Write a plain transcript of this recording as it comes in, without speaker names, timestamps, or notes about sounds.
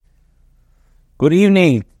Good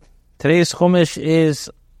evening. Today's Chumash is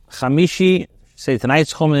Chamishi. Say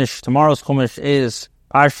tonight's Chumash. Tomorrow's Chumash is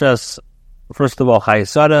Parshas, first of all,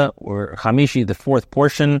 Chayei, or Chamishi, the fourth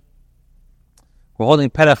portion. We're holding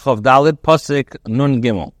Perech of Dalit, Pasuk Nun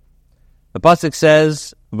Gimel. The Pasuk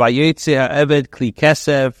says, Vayetze ha'eved kli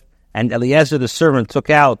kesef, and Eliezer the servant took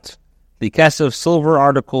out the kesef, silver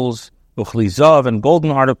articles, uchli zav, and golden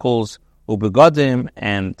articles, ubegadim,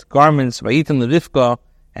 and garments, vayitim l'Rivka,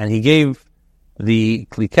 and he gave the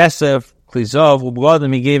kli kesef, kli zav,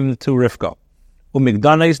 ubegadim, he gave them to Rivka.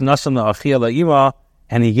 Umigdanes nasam la'achia la'ima,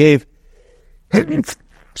 and he gave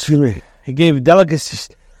delicacies.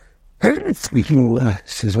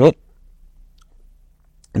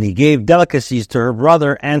 And he gave delicacies to her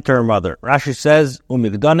brother and to her mother. Rashi says,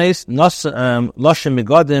 "Umigdanes lashem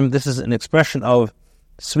migadim." This is an expression of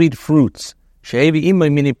sweet fruits. She'evi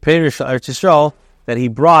imay mini perish Eretz Yisrael, that he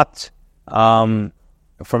brought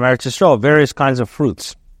from Eretz Yisrael various kinds of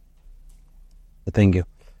fruits. Thank you.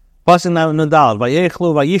 Pasuk Nudal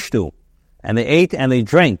vayechlu vayishtu, and they ate and they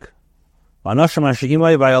drank. Vanosham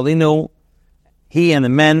hashimay vayalinu, he and the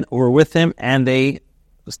men were with him, and they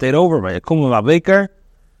stayed over. Vayakumu v'abeker.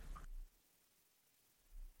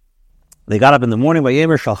 They got up in the morning,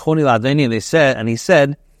 and he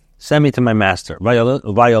said, send me to my master.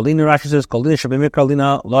 Rashi says,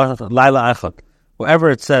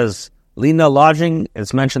 wherever it says lina, lodging,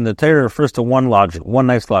 it's mentioned the Torah refers to one lodging, one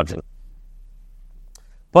night's lodging.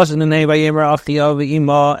 And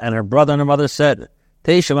her brother and her mother said,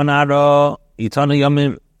 let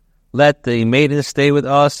the maiden stay with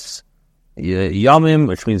us, yamim,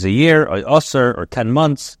 which means a year, or osir, or 10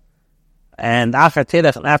 months. And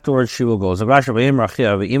afterwards she will go. And her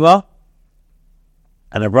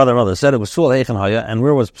brother and mother said, it was Suel Heichen Haya, and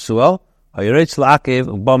where was Suel?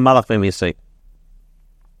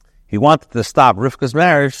 He wanted to stop Rivka's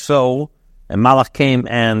marriage, and Malach came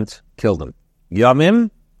and killed him. Yamim,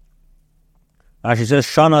 she says,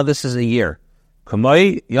 Shana, this is a year.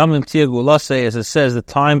 Kamai, Yamim Tiagulase, as it says, the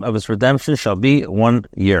time of its redemption shall be 1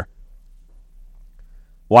 year.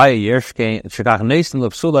 Why a year? For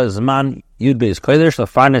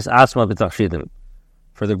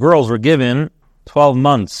the girls were given 12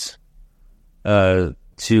 months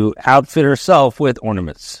to outfit herself with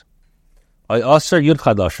ornaments.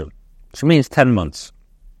 Which means 10 months.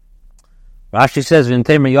 Rashi says, and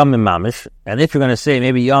if you're going to say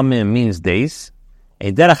maybe Yamim means days,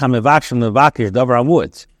 it doesn't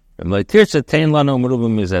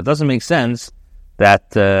make sense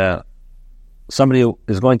that somebody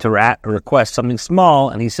is going to request something small,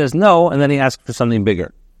 and he says no, and then he asks for something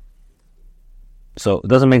bigger. So it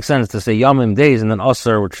doesn't make sense to say Yamim days and then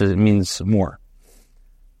Asr, which means more.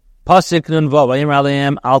 Pasuk Nun Vav Vayimar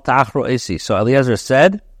Aleim Al Ta'achru Esi. So Eliezer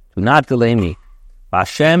said, do not delay me.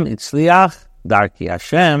 Hashem itzliach darki.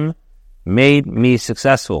 Hashem made me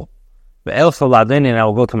successful. Ve'elcha ladeni, and I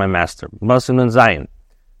will go to my master. Pasuk Nun Zayin.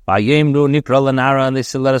 Vayimru Nikra Lanara, and they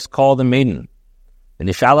said, let us call the maiden.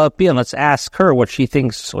 V'nishala Api, and let's ask her what she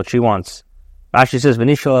thinks, what she wants. Rashi says,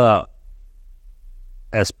 V'nishala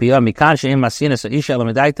Espia Mikan She'im Masina Sa'isha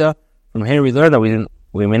Lamidaita. From here we learn that we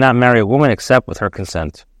may not marry a woman except with her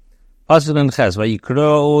consent. Pasuk Nun Ches,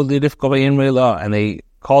 Vayikro Li Rivka Vayimri La, and they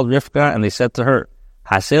called Rivka and they said to her,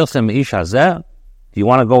 Haseilchem Ish Hazeh, do you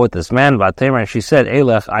want to go with this man? Vatemer, and she said,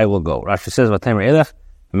 Elech, I will go. Rashi says, Vatemer Elech,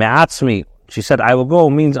 Me'atzmi, she said, I will go,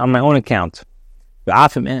 means on my own account.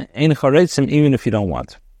 Even if you don't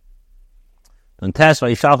want. So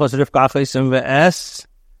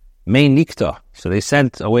they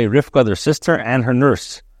sent away Rivka, their sister, and her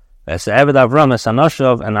nurse, and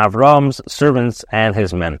Avram's servants and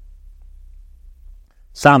his men.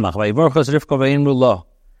 And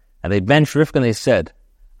they benched Rivka and they said,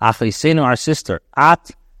 our sister,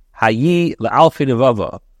 At hayi le'alfi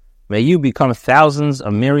devava, may you become thousands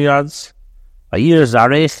of myriads. Ayir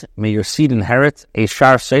Zarech, may your seed inherit a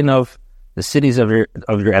Shar Seinov, the cities of your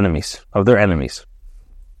enemies, of their enemies.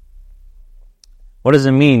 What does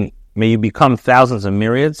it mean? May you become thousands of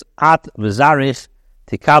myriads. At v'zarech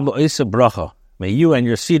tikablu isa bracha. May you and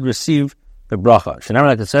your seed receive the bracha. Shenever,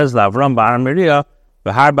 like it says, L'Avram ba'ar Miriah,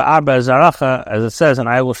 v'har ba'arba zaracha, as it says, and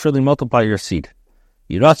I will surely multiply your seed.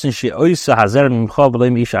 Yiratzin she'oisa hazer mimcha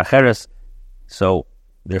v'leim isha acheres. So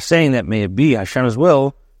they're saying that may it be Hashem's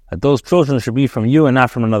will that those children should be from you and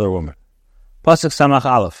not from another woman. Pasuk Samach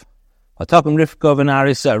Aleph.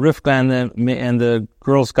 Rivka and the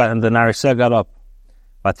girls and the Narisa got up.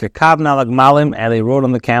 And they rode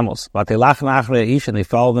on the camels. And they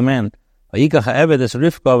followed the man. And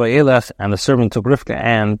the servant took Rivka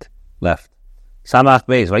and left. Samach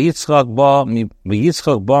Beis.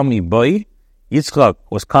 Yitzchak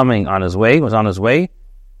was on his way,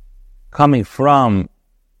 coming from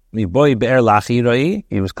Miboy Be'er Lachiroi.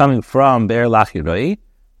 He was coming from Be'er Lachiroi.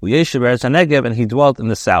 Uyeshe Be'eretz HaNegev, and he dwelt in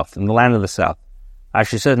the south, in the land of the south. As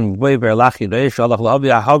she said, Miboy Be'er Lachiroi, Shalach L'Avi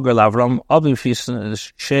HaHagar L'Avram Avi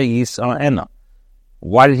Sheyis Ena.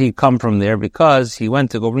 Why did he come from there? Because he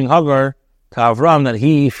went to go bring Hagar to Avram that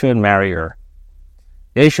he should marry her.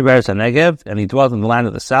 Yeshe Be'eretz HaNegev, and he dwelt in the land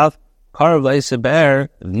of the south. Karav L'Eise Be'er,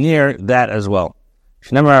 near that as well.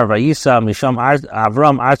 Shnemar Vayisa Misham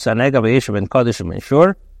Avram Arza HaNegev Yeshe Ben Kodesh Ben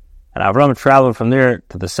Shur. And Avram traveled from there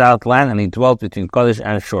to the south land, and he dwelt between Kodesh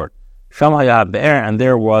and Shur. Sham Haya Be'er, and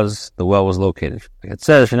there was the well was located. Like it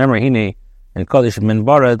says, Shnemar Hine in Kodesh Ben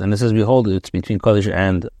Barad, and it says, behold, it's between Kodesh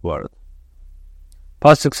and Barad.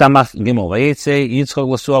 Pasuk Samach Gimel Vayetze Yitzchak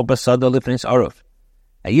L'Suach Basada Lifnis Aruf.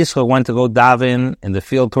 And Yitzchak went to go daven in the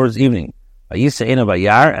field towards evening. Vayisa Ena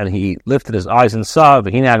Bayar, and he lifted his eyes and saw,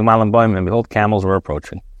 V'hine Agmalim Boim, and behold, camels were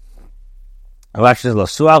approaching. Rashi says,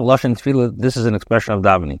 L'Suach Lashon Tefillah, this is an expression of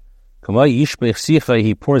davening.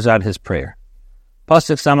 He pours out his prayer.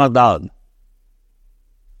 Pasuk Samach Dalad.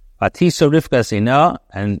 Vatiso Rivka Seina,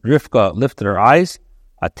 and Rivka lifted her eyes.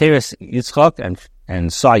 Vateres Yitzchak,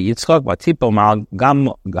 and saw Yitzchak. Vatipo Mal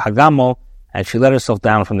Hagamo, and she let herself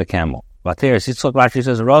down from the camel. Vateres Yitzchak, Rashi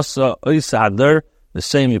says, Rasa Oisa Hadar, the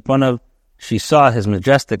same Yiponav, she saw his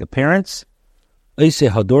majestic appearance. Oisa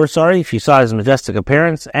Hador, she saw his majestic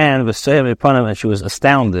appearance, and Vasayim Yiponav, and she was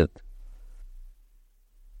astounded.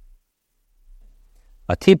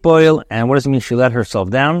 A tip oil, and what does it mean? She let herself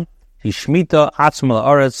down. She shmita atzma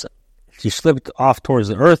la'aretz. She slipped off towards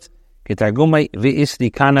the earth. Ketargumay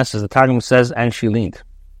v'isdi kanas, as the Targum says, and she leaned.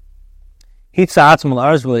 Hitza atzma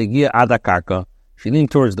la'aretz v'legia adakarka. She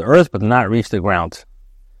leaned towards the earth, but did not reach the ground.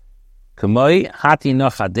 Kamoi hati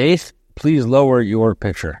nachadech. Please lower your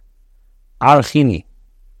picture. Archini,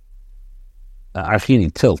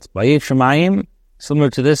 tilt. Vayet shemayim, similar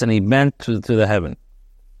to this, and he bent to the heaven.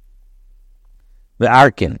 The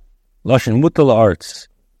Arkin, Lashon Mutal Arts,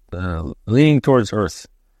 leaning towards earth.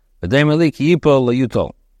 The Daimalik Yipo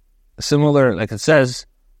Layuto. Similar, like it says,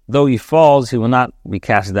 though he falls, he will not be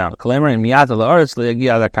cast down. Kalemer and Miyata La Arts Layagi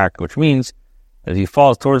Adakarka, which means that if he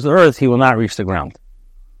falls towards the earth, he will not reach the ground.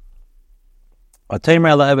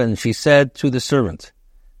 And she said to the servant,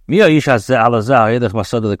 who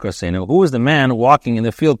is the man walking in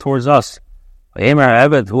the field towards us?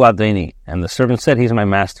 And the servant said, he's my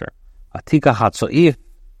master. Atika Hatsoif,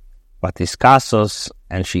 Vatiskasos,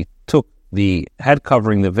 and she took the head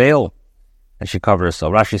covering, the veil, and she covered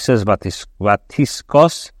herself. Rashi says,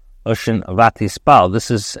 Vatiskos, Oshin Vatispal.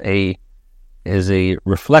 This is a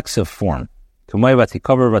reflexive form. Kumay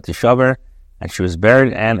Vatikover, Vatishaver, and she was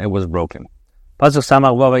buried, and it was broken. Pasuk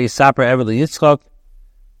Samach Vava Yisaper Eveli Yitzchak,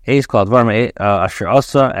 Eis called Varma Asher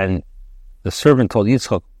Asa, and the servant told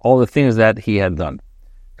Yitzchak all the things that he had done.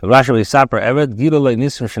 He revealed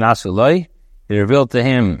to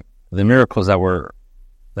him the miracles that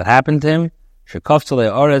happened to him.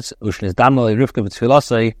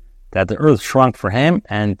 That the earth shrunk for him,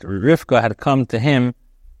 and Rivka had come to him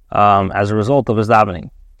as a result of his davening.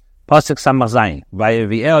 Pasuk Samach Zayin.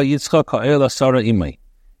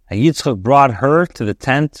 And Yitzchak brought her to the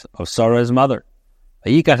tent of Sarah his mother.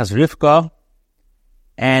 Rivka,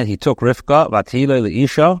 and he took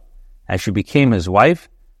Rivka, and she became his wife.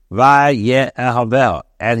 And he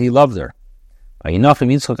loved her. And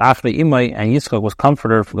Yitzchak was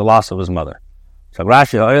comforted for the loss of his mother.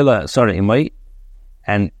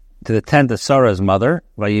 And to the tent of Sarah's mother,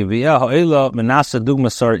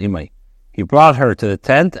 he brought her to the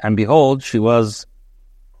tent, and behold, she was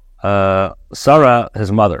Sarah,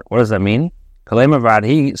 his mother. What does that mean?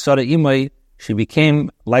 She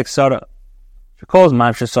became like Sarah. She calls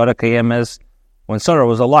Sarah Kayemes. When Sarah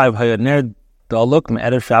was alive,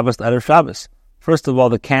 first of all,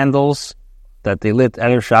 the candles that they lit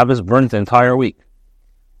Erev Shabbos burnt the entire week.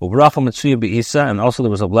 And also there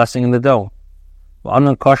was a blessing in the dough. And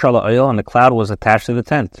the cloud was attached to the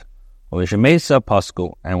tent.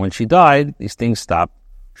 And when she died, these things stopped.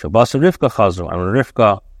 And when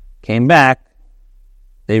Rivka came back,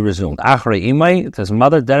 they resumed. It says,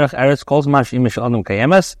 Mother Derech Eretz calls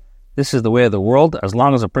this is the way of the world. As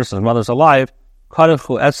long as a person's mother is alive,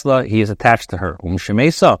 he is attached to her. And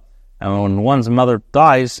when one's mother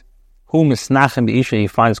dies, he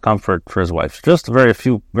finds comfort for his wife. Just a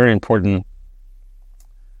few very important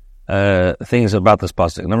things about this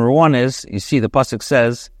pasuk. Number one is, you see the pasuk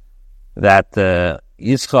says that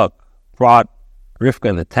Yitzchak brought Rivka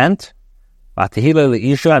in the tent,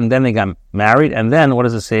 and then they got married, and then what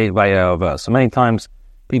does it say? So many times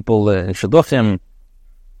people in Shidduchim,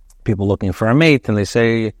 people looking for a mate, and they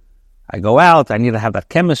say, I go out, I need to have that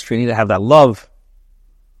chemistry, I need to have that love.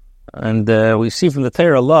 And we see from the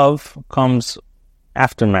Torah, love comes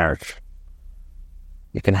after marriage.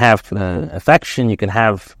 You can have affection, you can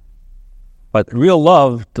have... But real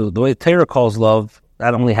love, the way Torah calls love,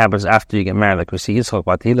 that only happens after you get married. Like we see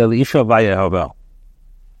Yitzchak,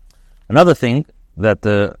 another thing that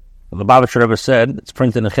the Lubavitcher Rebbe said, it's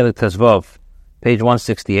printed in Chelik Tezvav, page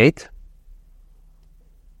 168.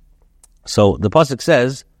 So the pasuk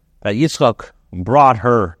says that Yitzchak brought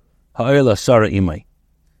her ha'ela Sarah imay.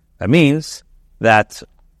 That means that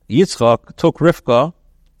Yitzchak took Rivka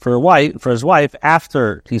for his wife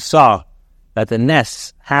after he saw that the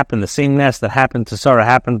nest happened, the same nest that happened to Sarah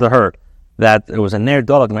happened to her, that it was a Ner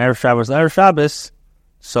Dolak, Erev Shabbos, Erev Shabbos.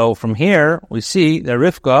 So from here, we see that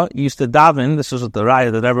Rivka used to daven, this was what the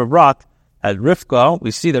Raya that Rebbe brought, at Rivka,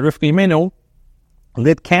 we see that Rivka Yimenu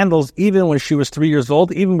lit candles even when she was 3 years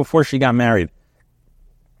old, even before she got married.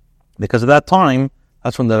 Because at that time,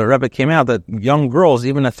 that's when the Rebbe came out, that young girls,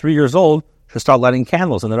 even at 3 years old, should start lighting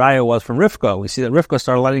candles. And the Raya was from Rivka. We see that Rivka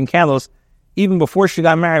started lighting candles even before she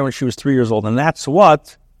got married when she was 3 years old. And that's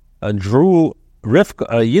what drew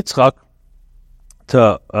Yitzchak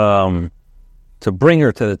to bring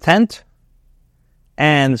her to the tent.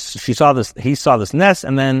 And he saw this nest,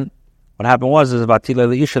 and then what happened was, Vatila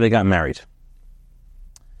Leisha, they got married.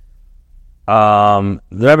 The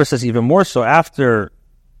Rebbe says even more so, after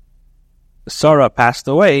Sarah passed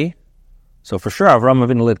away, so for sure Avram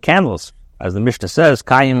Avinu lit candles. As the Mishnah says,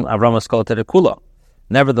 Kayim Avram Askol Terekula.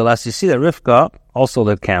 Nevertheless, you see that Rivka also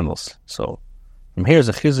lit candles. So from here is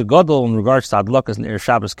a chizuk gadol in regards to Adlakas and Erev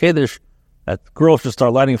Shabbos Kedesh, that girls should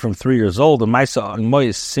start lighting from 3 years old. And Maisa and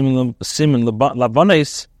Mois Simin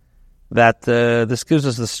Lavanes, that this gives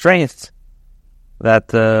us the strength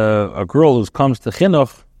that a girl who comes to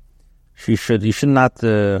chinuch, you should not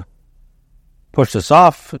push this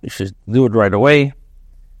off. You should do it right away.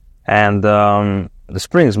 And this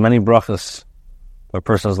brings many brachas to a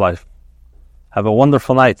person's life. Have a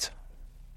wonderful night.